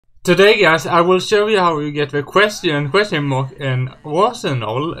Today, guys, I will show you how you get the question mark in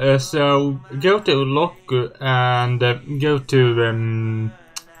Arsenal. So go to Loku and go to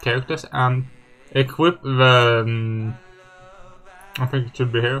characters and equip the. I think it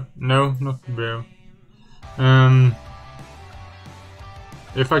should be here. No, not here.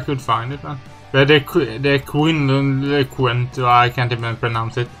 If I could find it, man. But the Quint, I can't even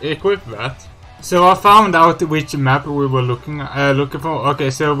pronounce it. Equip that. So I found out which map we were looking for.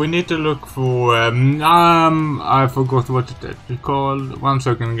 Okay, so we need to look for I forgot what it's called. 1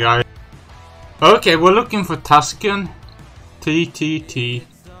 second, guys. Okay, we're looking for Tuscan. TTT.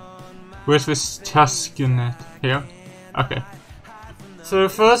 Where's this Tuscan at? Here. Okay. So the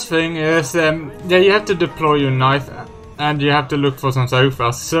first thing is yeah, you have to deploy your knife and you have to look for some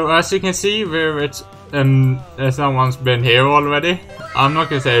sofas. So as you can see, where it's someone's been here already. I'm not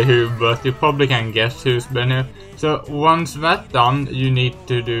gonna say who, but you probably can guess who's been here. So once that's done, you need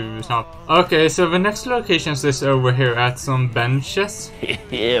to do something. Okay, so the next location is over here at some benches.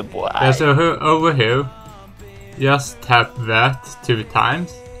 Yeah, boy. Yeah, so over here, just tap that 2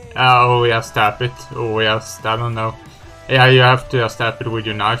 times. Oh, just tap it. Oh, just, I don't know. Yeah, you have to just tap it with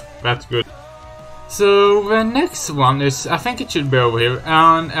your knife. That's good. So the next one is, I think it should be over here,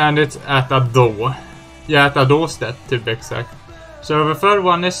 and it's at a door. Yeah, at a doorstep to be exact. So the third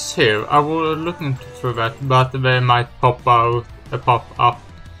one is here. I was looking for that, but they might pop up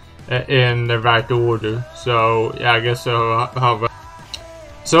in the right order. So yeah, I guess so.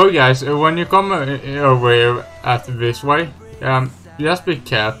 So guys, when you come over here at this way, just be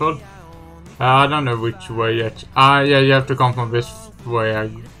careful. I don't know which way yet. Yeah, you have to come from this way, I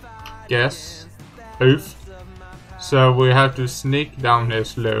guess. Oof. So we have to sneak down here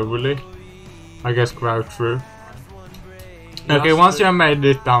slowly. I guess crouch through. Okay, once you have made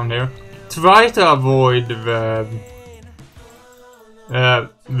it down here, try to avoid the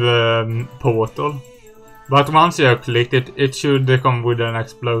portal. But once you have clicked it, it should come with an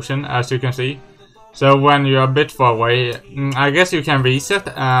explosion, as you can see. So when you're a bit far away, I guess you can reset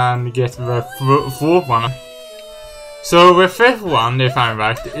and get the 4th one. So the 5th one, if I'm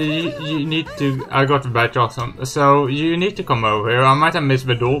right, you need to. I got the badge awesome. So you need to come over here. I might have missed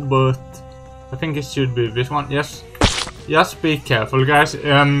the door, but I think it should be this one. Yes. Just be careful, guys.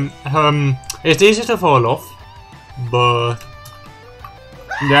 It's easy to fall off, but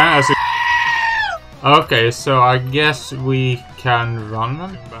yeah. Okay, so I guess we can run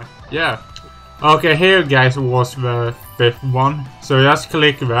them back. Yeah. Okay, here, guys, was the 5th one. So just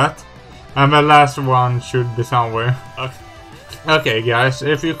click that, and the last one should be somewhere. Okay, guys,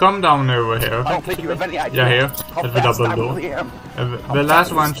 if you come down over here, I don't think you have any idea. Yeah, here at the double door. The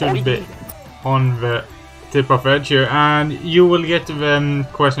last one should be on the tip of edge here, and you will get the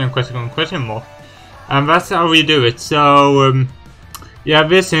question mark, and that's how we do it. So yeah,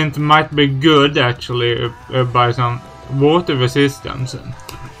 this hint might be good actually by some water resistance.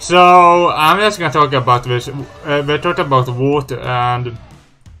 So I'm just gonna talk about this. We talked about water, and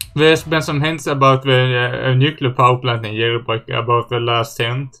there's been some hints about the nuclear power plant in Jailbreak about the last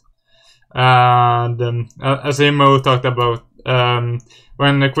hint, and Asimo talked about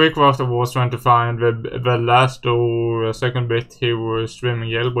when the Quickwater was trying to find the last or second bit, he was streaming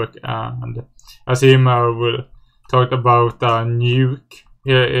Jailbreak, and Asimo talked about a nuke.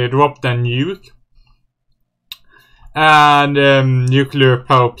 He dropped a nuke, and nuclear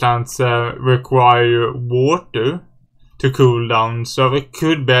power plants require water to cool down, so it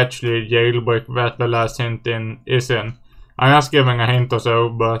could be actually Jailbreak that the last hint is in. I'm just giving a hint or so,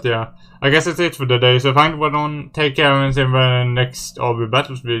 but yeah. I guess that's it for today, so thank you everyone, take care, and see you in the next RV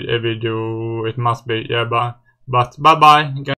Battles video, it must be, yeah, bye. But bye bye, guys.